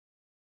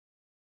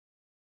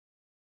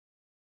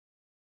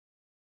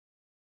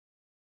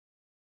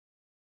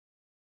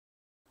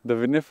The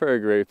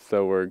vinifera grapes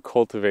that we're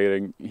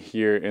cultivating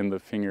here in the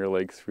Finger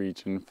Lakes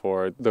region,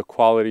 for the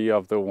quality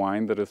of the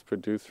wine that is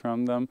produced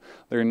from them,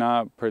 they're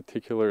not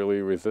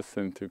particularly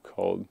resistant to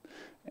cold.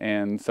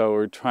 And so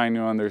we're trying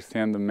to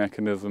understand the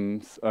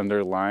mechanisms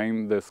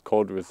underlying this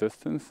cold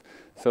resistance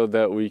so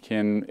that we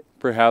can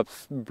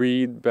perhaps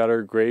breed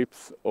better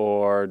grapes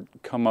or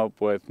come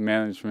up with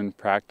management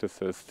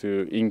practices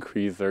to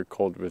increase their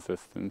cold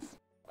resistance.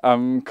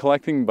 I'm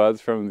collecting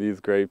buds from these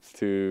grapes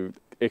to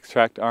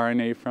extract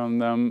RNA from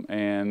them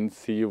and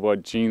see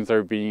what genes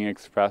are being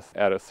expressed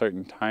at a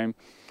certain time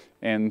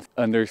and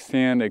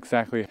understand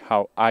exactly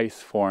how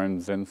ice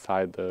forms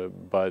inside the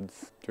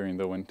buds during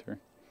the winter.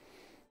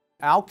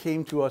 Al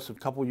came to us a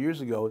couple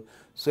years ago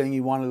saying he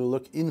wanted to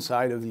look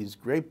inside of these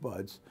grape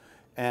buds,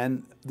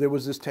 and there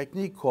was this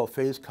technique called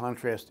phase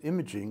contrast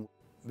imaging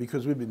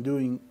because we've been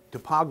doing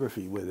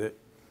topography with it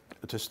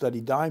to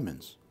study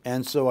diamonds.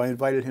 And so I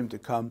invited him to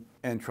come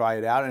and try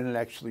it out, and it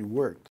actually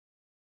worked.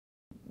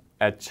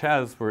 At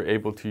CHES, we're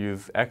able to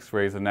use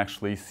X-rays and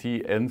actually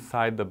see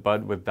inside the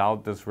bud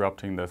without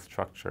disrupting the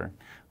structure.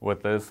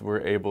 With this,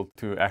 we're able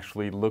to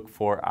actually look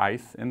for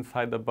ice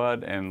inside the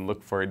bud and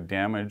look for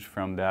damage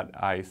from that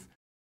ice.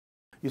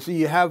 You see,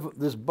 you have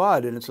this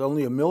bud, and it's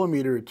only 1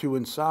 millimeter or 2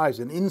 in size,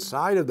 and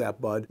inside of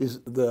that bud is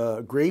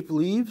the grape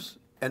leaves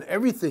and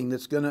everything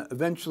that's going to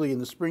eventually in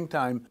the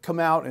springtime come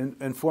out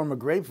and form a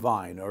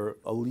grapevine or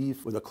a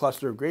leaf with a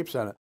cluster of grapes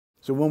on it.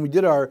 So when we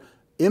did our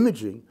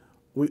imaging,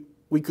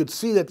 we could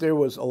see that there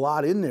was a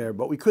lot in there,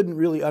 but we couldn't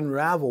really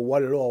unravel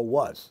what it all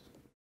was.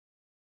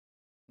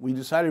 We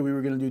decided we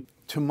were going to do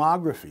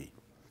tomography.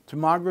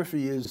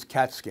 Tomography is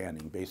CAT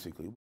scanning,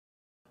 basically.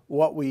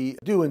 What we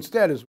do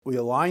instead is we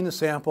align the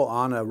sample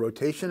on a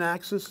rotation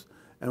axis,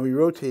 and we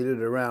rotate it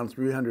around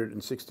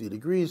 360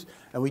 degrees,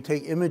 and we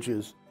take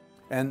images.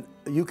 And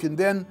you can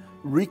then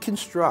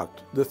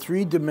reconstruct the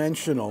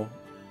three-dimensional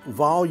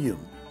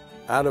volume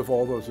out of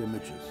all those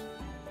images.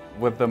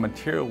 With the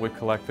material we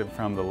collected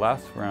from the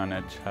last run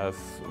at CHES,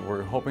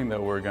 we're hoping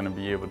that we're going to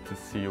be able to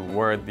see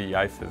where the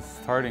ice is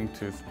starting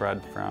to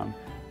spread from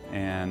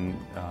and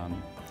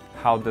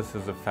how this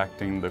is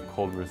affecting the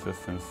cold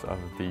resistance of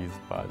these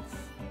buds.